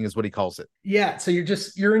advertising, I think, is what he calls it. Yeah, so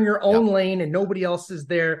you're in your Yeah. own lane and nobody else is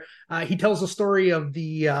there. He tells the story of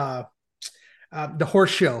the horse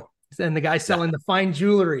show and the guy Yeah. selling the fine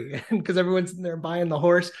jewelry because everyone's in there buying the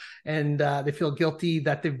horse, and they feel guilty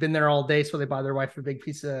that they've been there all day, so they buy their wife a big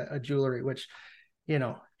piece of jewelry. Which,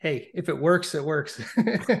 hey, if it works, it works.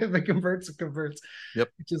 If it converts, it converts, Yep.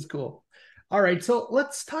 which is cool. All right, so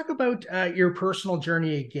let's talk about your personal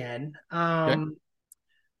journey again. Okay.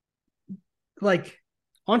 Like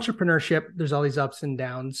entrepreneurship, there's all these ups and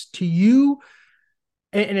downs. To you,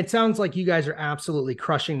 and it sounds like you guys are absolutely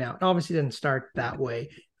crushing now. It obviously didn't start that way.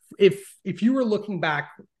 If you were looking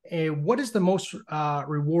back, what is the most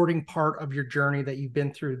rewarding part of your journey that you've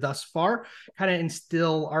been through thus far? Kind of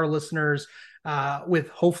instill our listeners with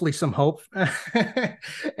hopefully some hope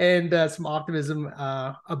and some optimism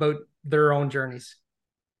about their own journeys.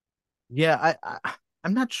 Yeah,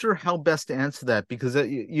 I'm not sure how best to answer that, because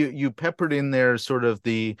you peppered in there sort of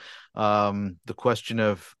the question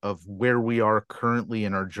of where we are currently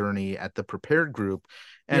in our journey at the prepared group.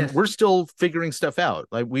 and Yes. we're still figuring stuff out.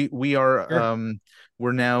 Like we are Sure.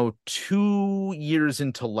 we're now 2 years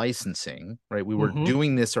into licensing, right? We were Mm-hmm.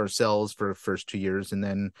 doing this ourselves for the first 2 years and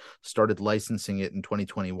then started licensing it in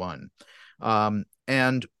 2021.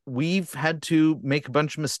 And we've had to make a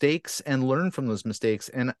bunch of mistakes and learn from those mistakes.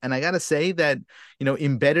 And I gotta say that,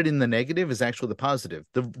 embedded in the negative is actually the positive.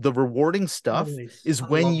 The rewarding stuff Always. is I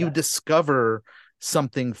when love you that. discover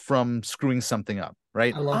something from screwing something up,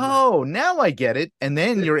 right? I love that. Oh, now I get it. And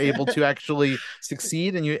then you're able to actually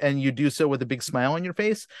succeed, and you do so with a big smile on your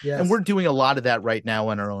face. And we're Yes. doing a lot of that right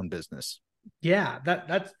now in our own business. Yeah,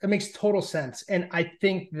 that makes total sense. And I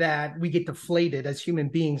think that we get deflated as human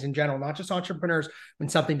beings in general, not just entrepreneurs, when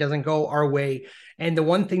something doesn't go our way. And the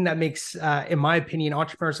one thing that makes, in my opinion,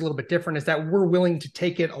 entrepreneurs a little bit different is that we're willing to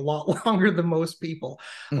take it a lot longer than most people.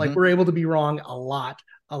 Like Mm-hmm. we're able to be wrong a lot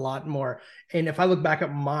more. And if I look back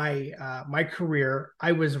at my career,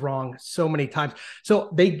 I was wrong so many times. So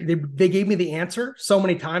they gave me the answer so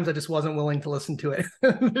many times, I just wasn't willing to listen to it.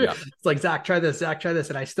 Yeah. It's like, Zach, try this, Zach, try this.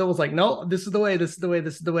 And I still was like, no, this is the way, this is the way,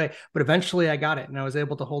 this is the way. But eventually I got it and I was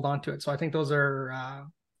able to hold on to it. So I think those are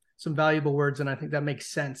some valuable words. And I think that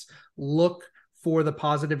makes sense. Look for the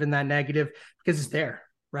positive in that negative because it's there,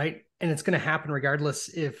 right? And it's going to happen regardless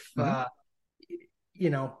if, Mm-hmm.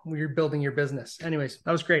 when you're building your business. Anyways,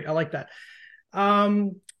 that was great. I like that.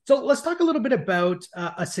 So let's talk a little bit about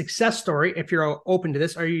a success story. If you're open to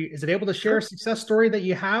this, is it able to share a Sure. success story that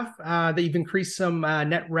you have that you've increased some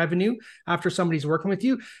net revenue after somebody's working with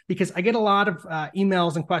you? Because I get a lot of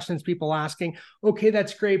emails and questions, people asking, okay,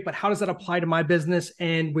 that's great, but how does that apply to my business?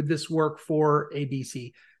 And would this work for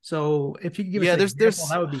ABC? So if you could give us Yeah, an there's example, there's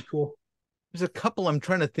that would be cool. there's a couple I'm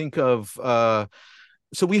trying to think of.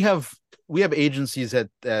 So we have agencies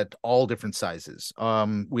at all different sizes.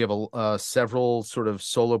 We have several sort of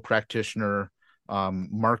solo practitioner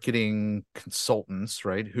marketing consultants,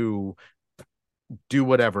 right, who do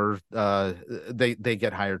whatever they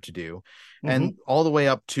get hired to do, and Mm-hmm. all the way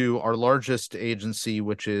up to our largest agency,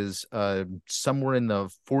 which is somewhere in the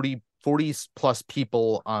 40 plus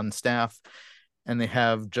people on staff, and they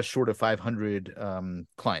have just short of 500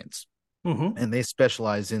 clients, Mm-hmm. and they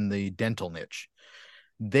specialize in the dental niche.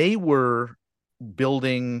 They were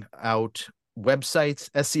building out websites,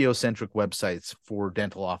 SEO centric websites for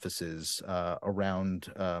dental offices around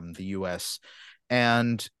the US,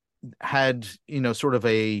 and had sort of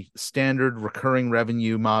a standard recurring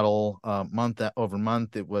revenue model, month over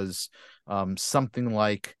month. It was something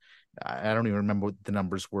like, I don't even remember what the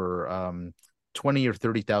numbers were, 20 or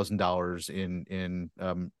 $30,000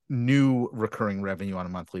 in new recurring revenue on a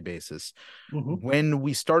monthly basis. Mm-hmm. When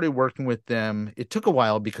we started working with them, it took a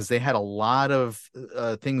while because they had a lot of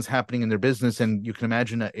things happening in their business, and you can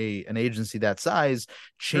imagine an agency that size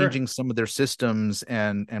Sure. changing some of their systems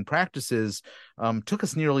and practices. Took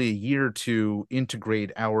us nearly a year to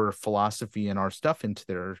integrate our philosophy and our stuff into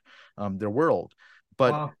their world.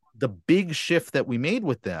 But Wow. the big shift that we made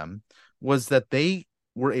with them was that they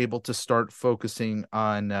were able to start focusing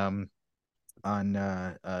on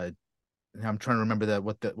I'm trying to remember that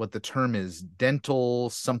what the term is, dental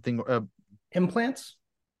something, Implants?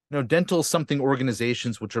 no, dental something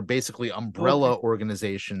organizations, which are basically umbrella Okay.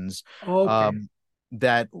 organizations, Okay.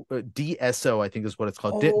 that DSO, I think, is what it's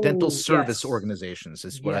called. Dental Oh, service yes. organizations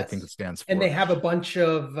is what I think it Yes. stands And they for. have a bunch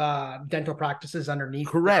of dental practices underneath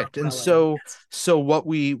their Correct. And umbrella. so what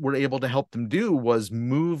we were able to help them do was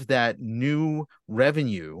move that new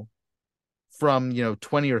revenue from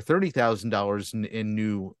 20 or $30,000 in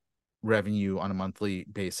new revenue on a monthly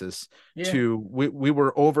basis Yeah. to we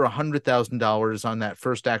were over $100,000 on that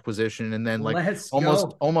first acquisition, and then like Let's almost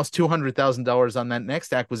go. almost $200,000 on that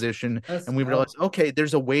next acquisition. Let's And we realized, go. okay,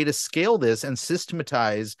 there's a way to scale this and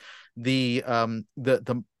systematize the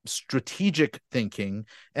strategic thinking,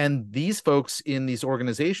 and these folks in these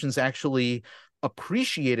organizations actually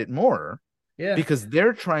appreciate it more Yeah. because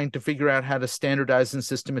they're trying to figure out how to standardize and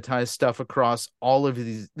systematize stuff across all of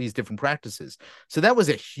these different practices. So that was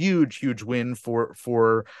a huge win for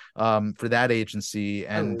that agency,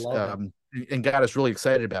 I love it. and got us really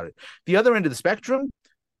excited about it. The other end of the spectrum,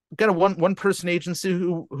 got a one person agency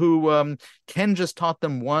who Ken just taught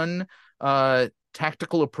them one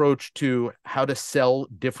tactical approach to how to sell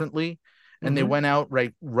differently, and they Mm-hmm. went out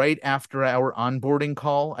right after our onboarding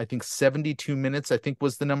call. I think 72 minutes, I think,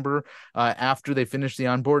 was the number. After they finished the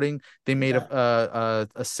onboarding, they made Yeah.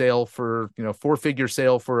 a sale for, 4-figure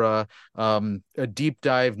sale for a deep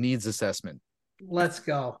dive needs assessment. Let's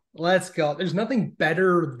go. Let's go. There's nothing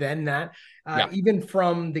better than that. Yeah. Even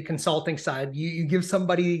from the consulting side, you give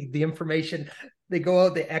somebody the information, they go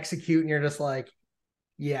out, they execute, and you're just like,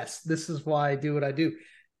 yes, this is why I do what I do.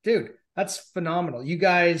 Dude, That's phenomenal. You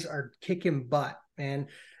guys are kicking butt, man.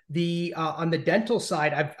 The On the dental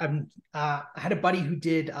side, I had a buddy who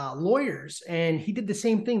did lawyers, and he did the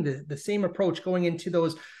same thing, the same approach, going into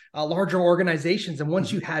those larger organizations. And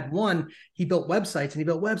once you Mhm. had one, he built websites, and he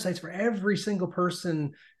built websites for every single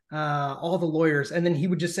person, all the lawyers. And then he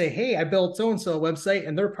would just say, "Hey, I built so and so a website,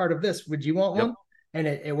 and they're part of this. Would you want Yep. one?" And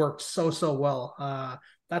it worked so well.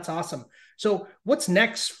 That's awesome. So, what's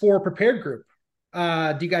next for Prepared Group?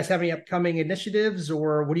 Do you guys have any upcoming initiatives,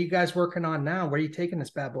 or what are you guys working on now? Where are you taking this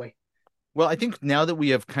bad boy? Well, I think now that we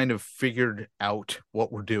have kind of figured out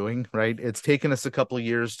what we're doing, right? It's taken us a couple of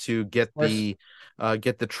years to Of course.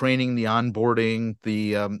 get the training, the onboarding,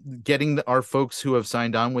 the getting our folks who have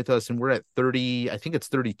signed on with us, and we're at 30, I think it's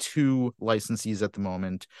 32 licensees at the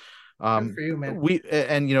moment. Good for you, man. We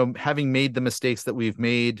and having made the mistakes that we've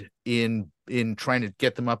made in trying to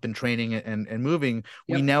get them up in training and moving,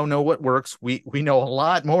 we Yep. now know what works. We know a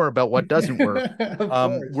lot more about what doesn't work. Of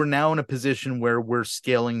course. We're now in a position where we're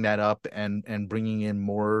scaling that up and bringing in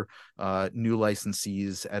more new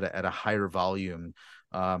licensees at a higher volume,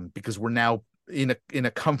 because we're now in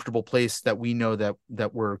a comfortable place that we know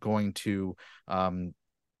that we're going to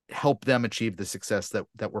help them achieve the success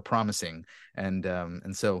that we're promising. And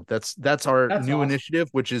so that's our That's new awesome. initiative,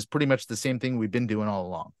 which is pretty much the same thing we've been doing all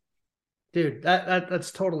along. Dude,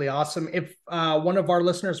 that's totally awesome. If one of our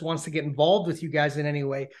listeners wants to get involved with you guys in any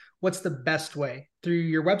way, what's the best way? Through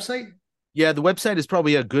your website? Yeah, the website is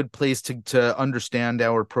probably a good place to understand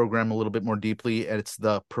our program a little bit more deeply. It's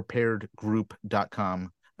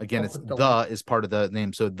thepreparedgroup.com. Again, I'll it's put the link. the is part of the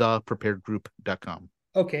name, so thepreparedgroup.com.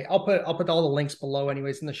 Okay, I'll put all the links below,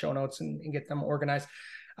 anyways, in the show notes, and get them organized.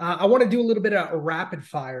 I want to do a little bit of a rapid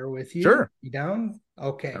fire with you. Sure. You down? All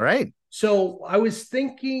Okay. right. So I was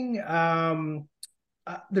thinking,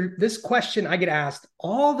 this question I get asked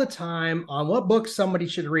all the time on what book somebody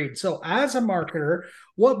should read. So as a marketer,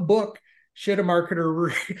 what book should a marketer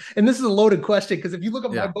read? And this is a loaded question because if you look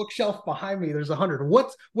at my Yeah. bookshelf behind me, there's 100.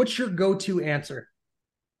 What's your go-to answer?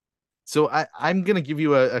 So I'm going to give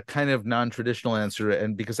you a kind of non-traditional answer,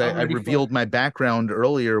 and because I'm I ready for revealed it. my background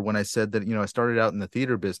earlier when I said that I started out in the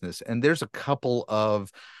theater business, and there's a couple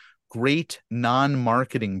of great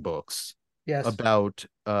non-marketing books Yes. about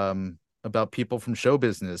people from show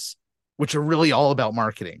business, which are really all about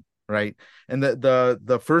marketing, right? And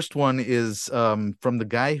the first one is from the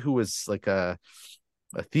guy who was like a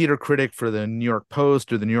theater critic for the New York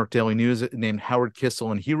Post or the New York Daily News named Howard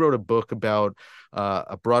Kissel, and he wrote a book about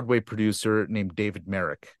a Broadway producer named David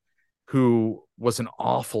Merrick, who was an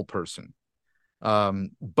awful person,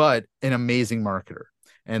 but an amazing marketer.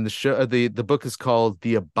 And the book is called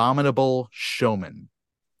The Abominable Showman.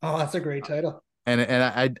 Oh, that's a great title.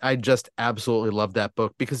 And I just absolutely love that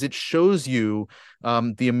book because it shows you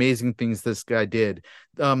the amazing things this guy did.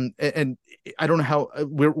 And I don't know how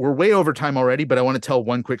we're way over time already, but I want to tell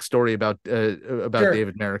one quick story about Sure.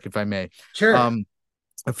 David Merrick, if I may. Sure. Um,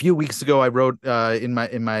 a few weeks ago, I wrote in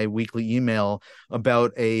my weekly email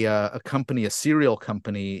about a company, a cereal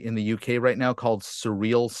company in the UK right now called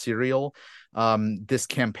Surreal Cereal. This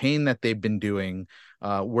campaign that they've been doing,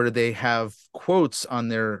 where they have quotes on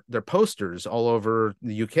their posters all over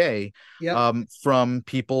the UK, Yep. from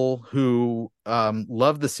people who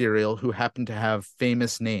love the cereal, who happen to have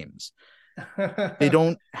famous names. They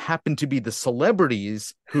don't happen to be the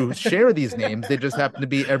celebrities who share these names; they just happen to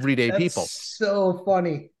be everyday people. That's so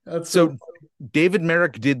funny. That's so So David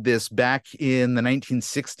Merrick did this back in the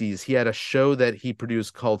 1960s. He had a show that he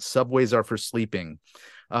produced called Subways Are for Sleeping,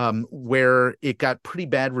 where it got pretty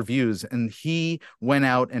bad reviews. And he went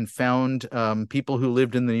out and found people who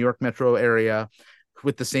lived in the New York metro area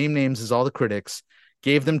with the same names as all the critics,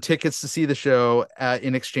 gave them tickets to see the show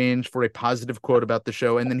in exchange for a positive quote about the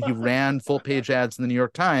show. And then he ran full page ads in the New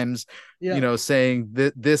York Times, yeah. saying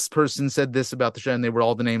that this person said this about the show, and they were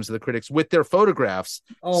all the names of the critics with their photographs.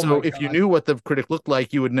 Oh So my if you God. knew what the critic looked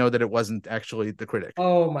like, you would know that it wasn't actually the critic.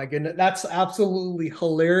 Oh my goodness. That's absolutely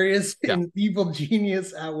hilarious Yeah. and evil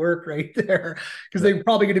genius at work right there. Because Yep. they're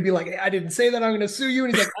probably going to be like, "Hey, I didn't say that. I'm going to sue you."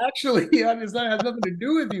 And he's like, "Actually, yeah, it's not has nothing to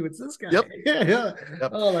do with you. It's this guy." Yep. Yeah, yeah.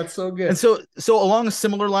 Yep. Oh, that's so And good. so along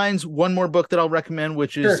similar lines, one more book that I'll recommend,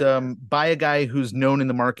 which is Sure. by a guy who's known in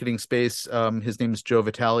the marketing space. His name is Joe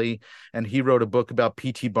Vitale, and he wrote a book about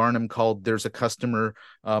P.T. Barnum called "There's a Customer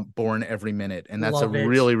Born Every Minute," and that's a Love it.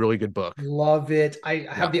 really, really good book. Love it. I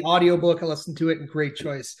Yeah, have the audiobook. I listened to it, and great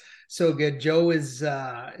choice. So good. Joe is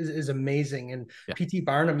amazing. And yeah. PT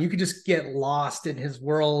Barnum, you could just get lost in his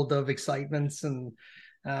world of excitements, and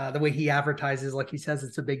the way he advertises, like he says,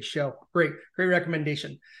 it's a big show. Great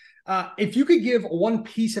recommendation. If you could give one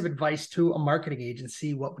piece of advice to a marketing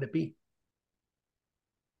agency, what would it be?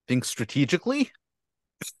 think strategically.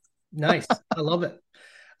 Nice. I love it.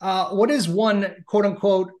 What is one quote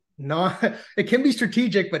unquote not, it can be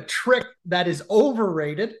strategic, but trick that is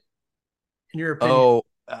overrated in your opinion? Oh,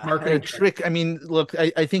 a Marketing trick. trick. I mean, look,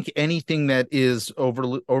 I think anything that is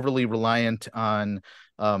overly reliant on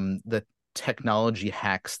the technology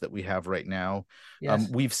hacks that we have right now. Yes.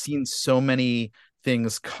 We've seen so many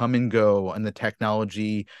things come and go on the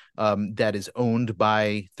technology that is owned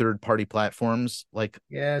by third-party platforms. Like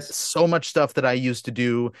Yes. so much stuff that I used to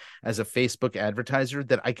do as a Facebook advertiser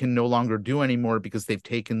that I can no longer do anymore because they've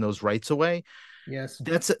taken those rights away. Yes.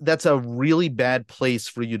 That's a really bad place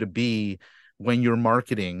for you to be when you're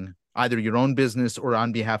marketing either your own business or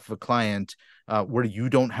on behalf of a client, where you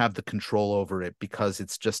don't have the control over it because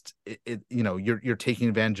it's just you're taking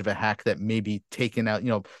advantage of a hack that may be taken out,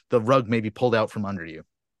 the rug may be pulled out from under you.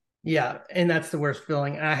 Yeah, and that's the worst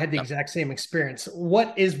feeling. I had the Yeah. exact same experience.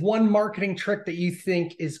 What is one marketing trick that you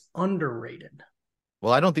think is underrated?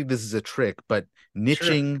 Well, I don't think this is a trick, but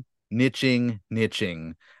Sure.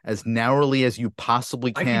 niching as narrowly as you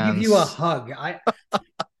possibly I could give can. you a hug.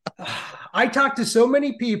 I talk to so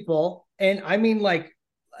many people, and I mean like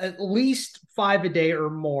at least five a day or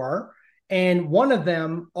more. And one of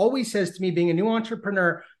them always says to me, being a new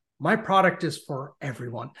entrepreneur, my product is for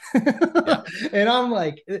everyone. Yeah. And I'm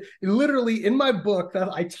like, literally in my book that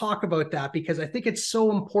I talk about that because I think it's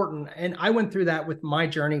so important. And I went through that with my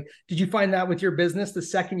journey. Did you find that with your business? The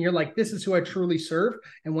second you're like, this is who I truly serve,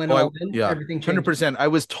 and went all in, Yeah, everything changed. 100%. I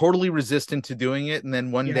was totally resistant to doing it. And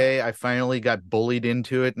then one Yeah. day I finally got bullied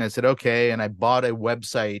into it and I said, okay. And I bought a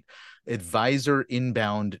website,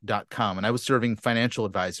 advisorinbound.com. And I was serving financial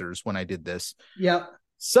advisors when I did this. Yeah.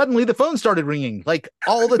 Suddenly the phone started ringing like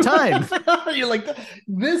all the time. You're like,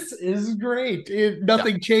 this is great. Yeah.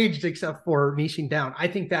 Nothing changed except for niching down. I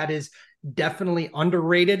think that is definitely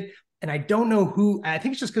underrated. And I don't know who, I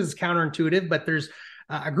think it's just because it's counterintuitive, but there's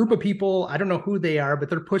a group of people, I don't know who they are, but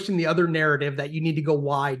they're pushing the other narrative that you need to go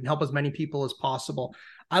wide and help as many people as possible.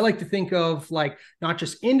 I like to think of like not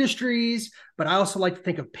just industries, but I also like to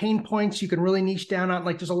think of pain points you can really niche down on.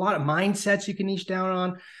 Like there's a lot of mindsets you can niche down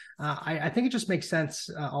on. I think it just makes sense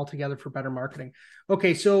altogether for better marketing.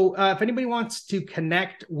 Okay, so if anybody wants to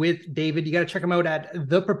connect with David, you got to check him out at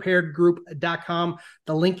thepreparedgroup.com.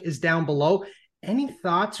 The link is down below. Any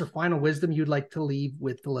thoughts or final wisdom you'd like to leave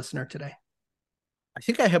with the listener today? I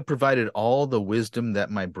think I have provided all the wisdom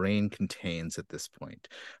that my brain contains at this point.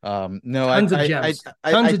 No, Tons of gems.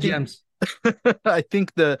 I Tons of think gems. I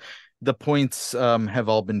think the points have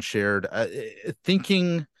all been shared.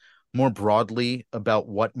 Thinking more broadly about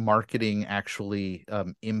what marketing actually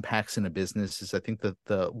impacts in a business is, I think, that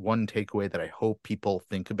the one takeaway that I hope people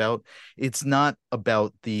think about. It's not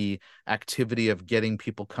about the activity of getting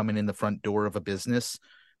people coming in the front door of a business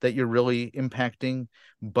that you're really impacting,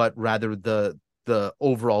 but rather the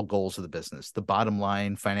overall goals of the business, the bottom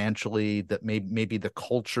line financially, that maybe the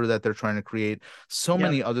culture that they're trying to create, so Yep.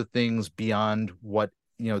 many other things beyond what,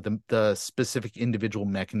 the specific individual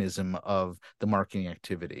mechanism of the marketing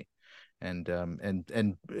activity. And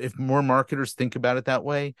if more marketers think about it that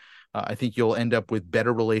way, I think you'll end up with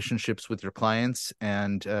better relationships with your clients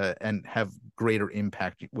and have greater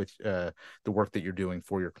impact with the work that you're doing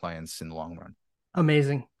for your clients in the long run.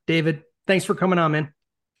 Amazing. David, thanks for coming on, man.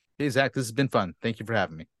 Hey, Zach, this has been fun. Thank you for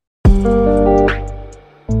having me.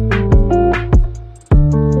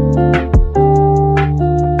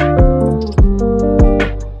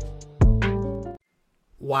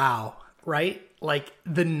 Wow. Right? Like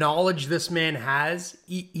the knowledge this man has,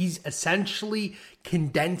 he's essentially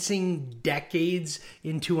condensing decades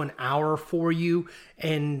into an hour for you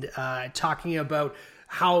and talking about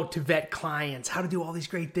how to vet clients, how to do all these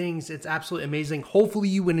great things. It's absolutely amazing. Hopefully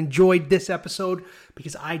you enjoyed this episode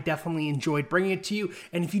because I definitely enjoyed bringing it to you.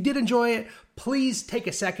 And if you did enjoy it, please take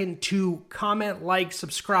a second to comment, like,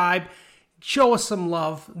 subscribe, show us some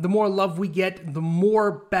love. The more love we get, the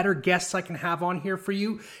more better guests I can have on here for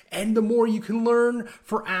you, and the more you can learn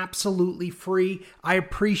for absolutely free. I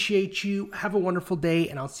appreciate you. Have a wonderful day,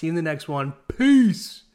 and I'll see you in the next one. Peace.